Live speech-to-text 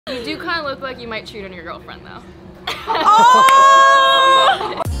You do kind of look like you might cheat on your girlfriend, though.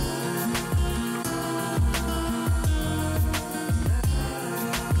 Oh!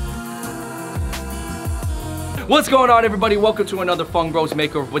 What's going on, everybody? Welcome to another Fung Bros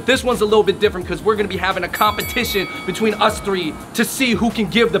Makeover. But this one's a little bit different because we're gonna be having a competition between us three to see who can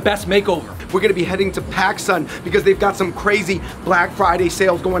give the best makeover. We're gonna be heading to PACSUN because they've got some crazy Black Friday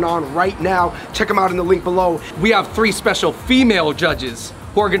sales going on right now. Check them out in the link below. We have 3 special female judges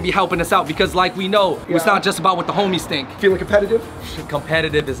who are gonna be helping us out because, like we know, it's not just about what the homies think. Feeling competitive?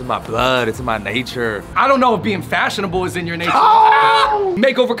 Competitive is in my blood, it's in my nature. I don't know if being fashionable is in your nature. Oh!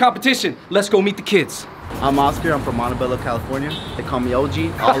 Makeover competition. Let's go meet the kids. I'm Oscar, I'm from Montebello, California. They call me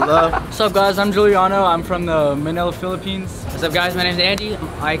OG, all love. What's up, guys? I'm Giuliano, I'm from the Manila, Philippines. What's up, guys? My name's Andy.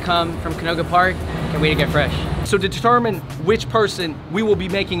 I come from Canoga Park. Can't wait to get fresh. So to determine which person we will be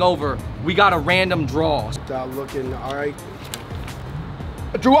making over, we got a random draw. Without looking, all right.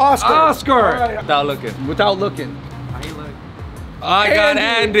 Drew Oscar. Oscar! Right. Without looking. Without looking. I got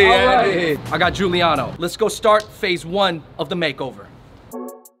Andy. All right. I got Giuliano. Let's go start phase 1 of the makeover.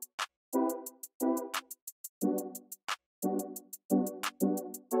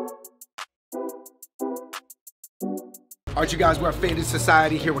 All right, you guys, we're at Faded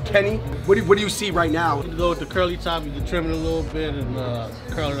Society here with Kenny. What do you see right now? You can go with the curly top, you can trim it a little bit and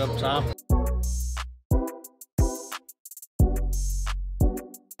curl it up top.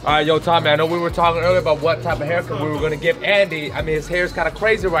 All right, yo, Tommy, I know we were talking earlier about what type of haircut we were gonna give Andy. I mean, his hair's kind of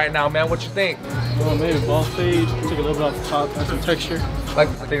crazy right now, man. What you think? Well, maybe ball fade, take a little bit off the top, add some texture. Like,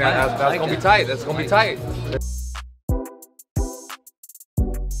 I think that's gonna be tight. That's gonna be tight.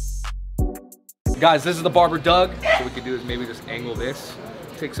 Guys, this is the barber Doug. What we could do is maybe just angle this,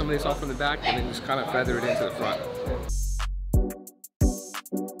 take some of this off from the back, and then just kind of feather it into the front.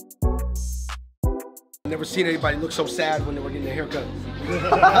 Never seen anybody look so sad when they were getting their haircut.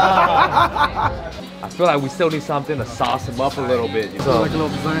 I feel like we still need something to sauce him up a little bit. So, Like a little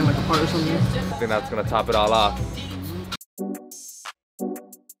design, like a part or something. I think that's gonna top it all off.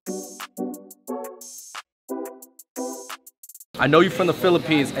 I know you're from the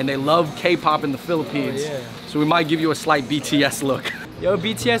Philippines and they love K-pop in the Philippines. Oh, yeah. So we might give you a slight BTS look. Yo,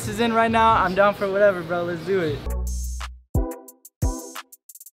 BTS is in right now. I'm down for whatever, bro. Let's do it.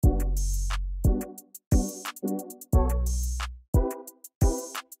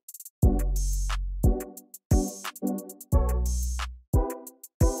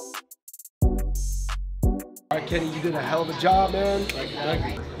 All right, Kenny, you did a hell of a job, man.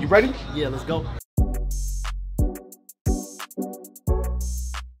 You ready? Yeah, let's go.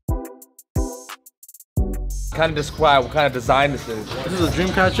 Kind of describe what kind of design this is. This is a dream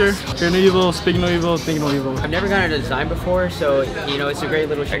catcher. Hear no evil, speak no evil, think no evil. I've never gotten a design before, so, you know, it's a great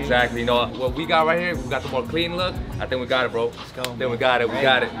little change. Exactly. You know what we got right here? We got the more clean look. I think we got it, bro. Let's go. I think we got it. We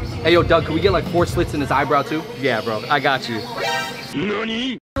got it. Hey, yo, Doug, can we get like 4 slits in his eyebrow too? Yeah, bro. I got you.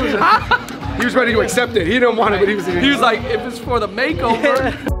 He was ready to accept it. He didn't want it, but he was like, if it's for the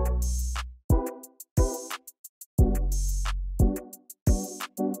makeover.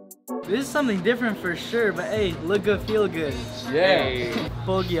 This is something different for sure, but hey, look good, feel good. Yeah.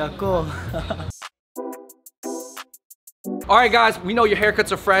 Pogi ako. All right, guys, we know your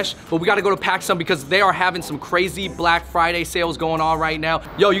haircuts are fresh, but we gotta go to PACSUN because they are having some crazy Black Friday sales going on right now.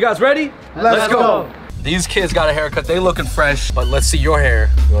 Yo, you guys ready? Let's go. These kids got a haircut, they looking fresh, but let's see your hair.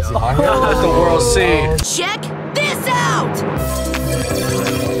 You wanna see my hair? Let the world see. Check this out!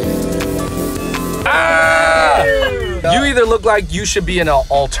 Ah! You either look like you should be in an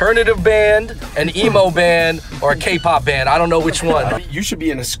alternative band, an emo band, or a K-pop band. I don't know which one. You should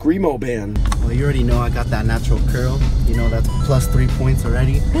be in a screamo band. Well, you already know I got that natural curl. You know, that's plus 3 points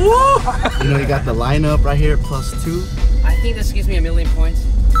already. You know, you got the lineup right here, plus 2. I think this gives me 1,000,000 points.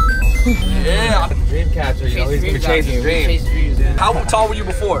 Yeah. Dream catcher, you know, he's gonna chase his dreams. How tall were you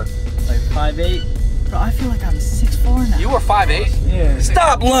before? Like 5'8". Bro, I feel like I'm 6'4" now. You were 5'8"? Yeah.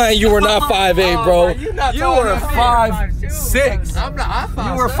 Stop lying, you were not 5'8", bro. You were 5'6". I'm not. I'm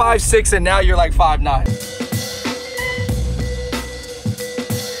 5'7". You were 5'6", and now you're like 5'9".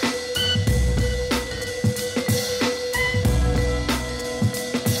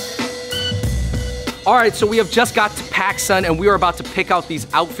 All right, so we have just got to PACSUN and we are about to pick out these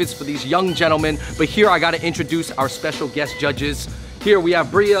outfits for these young gentlemen. But here I gotta introduce our special guest judges. Here we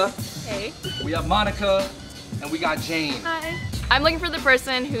have Bria. Hey. We have Monica, and we got Jane. Hi. I'm looking for the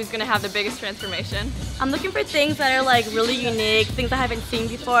person who's gonna have the biggest transformation. I'm looking for things that are like really unique, things I haven't seen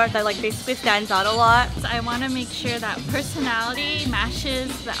before that like basically stands out a lot. So I want to make sure that personality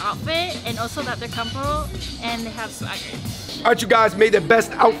matches the outfit and also that they're comfortable and they have swagger. All right, you guys, may the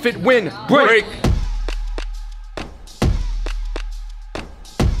best outfit win. Break.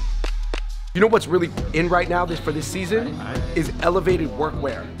 You know what's really in right now for this season is elevated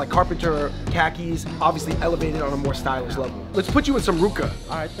workwear. Like carpenter khakis, obviously elevated on a more stylish level. Let's put you in some Ruka.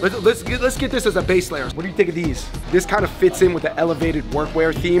 All right. Let's get this as a base layer. What do you think of these? This kind of fits in with the elevated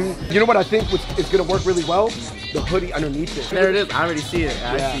workwear theme. You know what I think is gonna work really well? The hoodie underneath it. There it is. I already see it.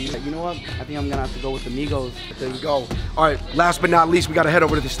 I see it. You know what? I think I'm gonna have to go with the Migos. There you go. All right, last but not least, we gotta head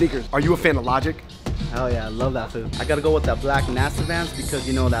over to the sneakers. Are you a fan of Logic? Hell yeah, I love that food. I gotta go with that black NASA Vans because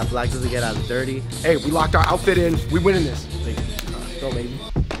you know that black doesn't get as dirty. Hey, we locked our outfit in. We winning this. Let's go, baby.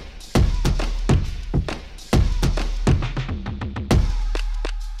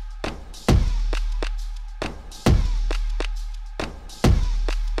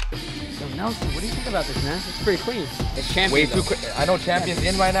 Nelson, what do you think about this, man? It's pretty clean. It's champion. Way too crazy. I know champion's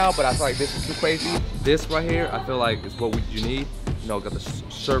in right now, but I feel like this is too crazy. This right here, I feel like is what you need. You know, got the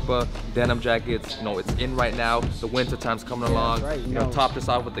Sherpa denim jackets. You know, it's in right now. The winter time's coming along. Right, you know, top this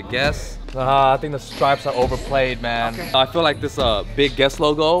off with the Guess. I think the stripes are overplayed, man. Okay. I feel like this big Guess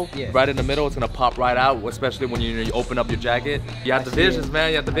logo right in the middle, it's gonna pop right out, especially when you open up your jacket. You have the visions, man.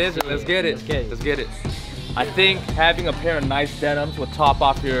 You have the vision. Let's get it. Let's get it. I think having a pair of nice denims would top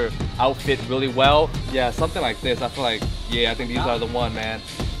off your outfit really well. Yeah, something like this. I feel like, yeah, I think these are the one, man.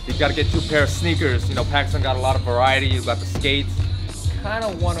 You gotta get 2 pair of sneakers. You know, PACSUN got a lot of variety. You got the skates. Kind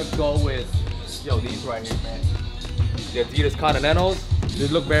of want to go with, these right here, man. The Adidas Continentals. They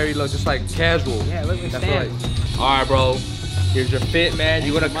look just like casual. Yeah, look like stand. All right, bro. Here's your fit, man.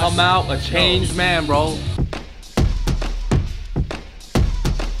 You're gonna come out a changed man, bro.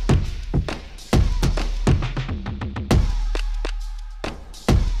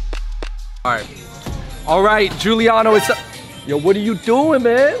 All right, Giuliano, yo, what are you doing,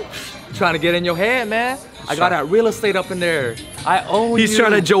 man? Trying to get in your head, man. I got that real estate up in there. I own you. He's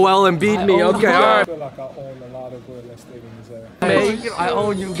trying to Joel and beat me. Okay, all right. I feel like I own a lot of real estate in this area. I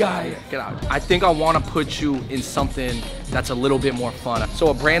own you, guy. Get out. I think I want to put you in something that's a little bit more fun. So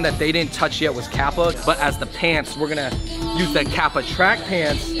a brand that they didn't touch yet was Kappa, but as the pants, we're gonna use the Kappa track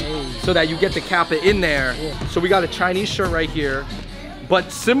pants so that you get the Kappa in there. So we got a Chinese shirt right here. But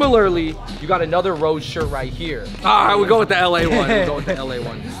similarly, you got another Rose shirt right here. All right, we'll go with the LA one. We'll go with the LA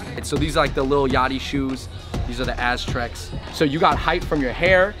one. So these are like the little yachty shoes. These are the Aztrecs. So you got height from your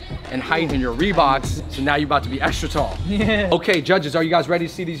hair and height in your Reeboks. So now you're about to be extra tall. Yeah. Okay, judges, are you guys ready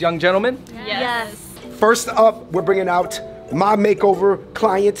to see these young gentlemen? Yes. First up, we're bringing out my makeover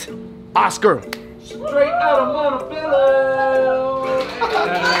client, Oscar. Straight out of Montebello.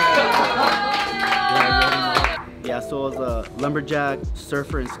 Yeah, so as a lumberjack,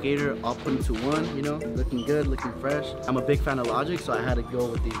 surfer, and skater all put into one, you know, looking good, looking fresh. I'm a big fan of Logic, so I had to go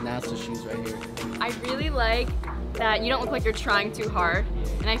with these NASA shoes right here. I really like that you don't look like you're trying too hard,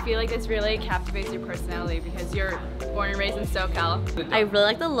 and I feel like this really captivates your personality because you're born and raised in SoCal. I really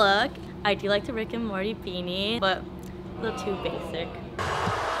like the look. I do like the Rick and Morty beanie, but a little too basic.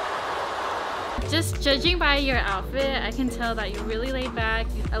 Just judging by your outfit, I can tell that you're really laid back.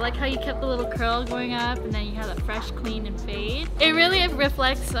 I like how you kept the little curl going up and then you have that fresh, clean, and fade. It really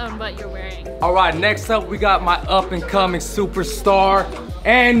reflects on what you're wearing. All right, next up we got my up and coming superstar,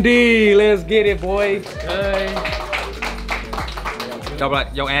 Andy. Let's get it, boy. Hey.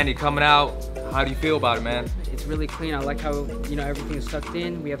 Yo, Andy, coming out. How do you feel about it, man? It's really clean. I like how, everything is tucked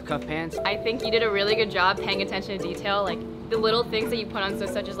in. We have cuff pants. I think you did a really good job paying attention to detail, like the little things that you put on, so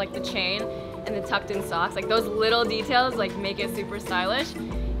such as like the chain and the tucked in socks, like those little details like make it super stylish.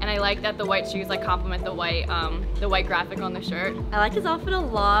 And I like that the white shoes like complement the white graphic on the shirt. I like his outfit a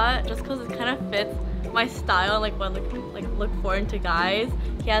lot just because it kind of fits my style and like what I look forward to guys.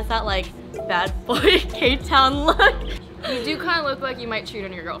 He has that like bad boy K-Town look. You do kind of look like you might cheat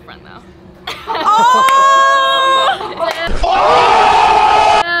on your girlfriend though.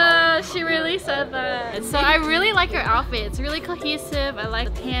 She really said that. So I really like your outfit. It's really cohesive. I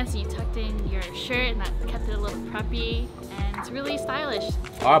like the pants and you tucked in your shirt and that kept it a little preppy. And it's really stylish.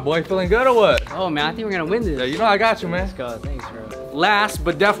 All right, boy, feeling good or what? Oh man, I think we're gonna win this. Yeah, you know I got you, man. Let's go, thanks bro. Last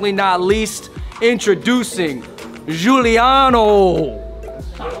but definitely not least, introducing Giuliano.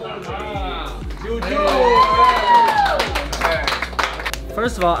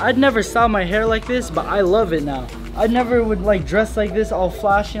 First of all, I'd never styled my hair like this, but I love it now. I never would like dress like this, all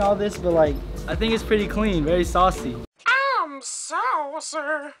flashy and all this, but like, I think it's pretty clean, very saucy. I'm saucy.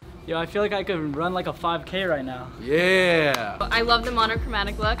 Yo, I feel like I could run like a 5K right now. Yeah. I love the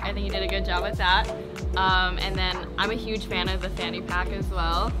monochromatic look. I think you did a good job with that. And then I'm a huge fan of the fanny pack as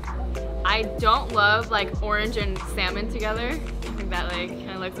well. I don't love like orange and salmon together. I think that like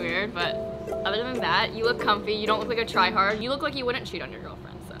kind of looks weird, but other than that, you look comfy. You don't look like a tryhard. You look like you wouldn't cheat on your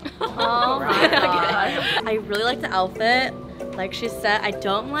girlfriend. So. Oh my god. I really like the outfit. Like she said, I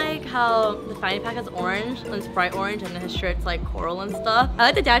don't like how the fanny pack is orange, and it's bright orange, and then his shirt's like coral and stuff. I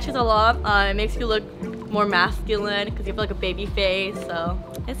like the dad shoes a lot. It makes you look more masculine because you have like a baby face, so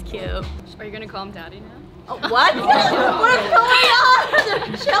it's cute. Are you gonna call him daddy now? Oh, what? What is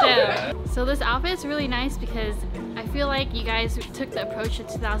going on? Yeah. So this outfit is really nice because I feel like you guys took the approach to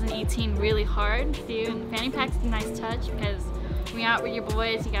 2018 really hard. And fanny pack's a nice touch because when you're out with your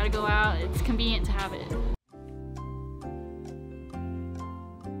boys, you gotta go out. It's convenient to have it.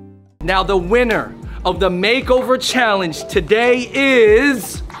 Now the winner of the makeover challenge today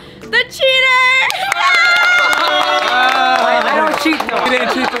is the cheater! I don't cheat though. We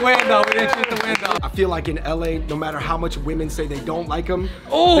didn't cheat to win though. We didn't cheat to win though. I feel like in LA, no matter how much women say they don't like them,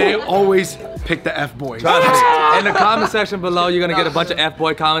 they always pick the F-boys. In the comment section below, you're gonna get a bunch of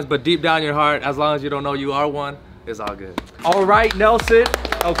F-boy comments, but deep down in your heart, as long as you don't know you are one, it's all good. All right, Nelson.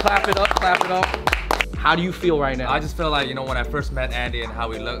 Oh, clap it up, clap it up. How do you feel right now? I just feel like, you know, when I first met Andy and how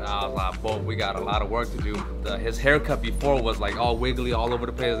he looked, I was like, boy, we got a lot of work to do. His haircut before was like all wiggly, all over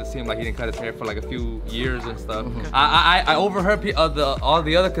the place. It seemed like he didn't cut his hair for like a few years and stuff. I overheard all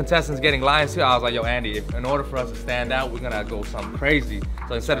the other contestants getting lines too. I was like, yo, Andy, in order for us to stand out, we're gonna go something crazy.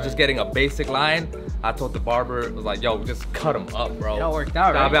 So instead of just getting a basic line, I told the barber, was like, yo, just cut him up, bro. It all worked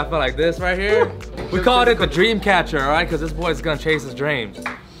out, right? I feel like this right here. We called it the dream catcher, all right? Because this boy's gonna chase his dreams.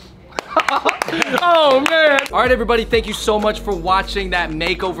 Oh man! All right, everybody, thank you so much for watching that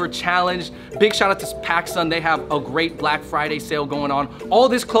makeover challenge. Big shout out to PACSUN. They have a great Black Friday sale going on. All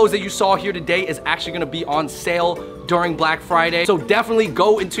this clothes that you saw here today is actually gonna be on sale during Black Friday. So definitely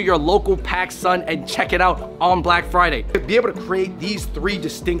go into your local PACSUN and check it out on Black Friday. To be able to create these 3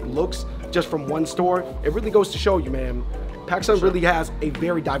 distinct looks just from one store, it really goes to show you, man, PACSUN really has a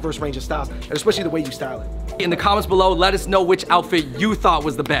very diverse range of styles, and especially the way you style it. In the comments below, let us know which outfit you thought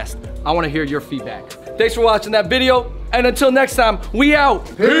was the best. I want to hear your feedback. Thanks for watching that video, and until next time, we out.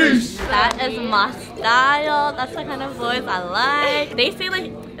 Peace. That is my style. That's the kind of boys I like. They say like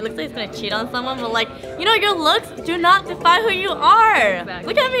it looks like he's gonna cheat on someone, but like, you know, your looks do not define who you are.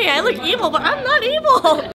 Exactly. Look at me, I look evil, but I'm not evil.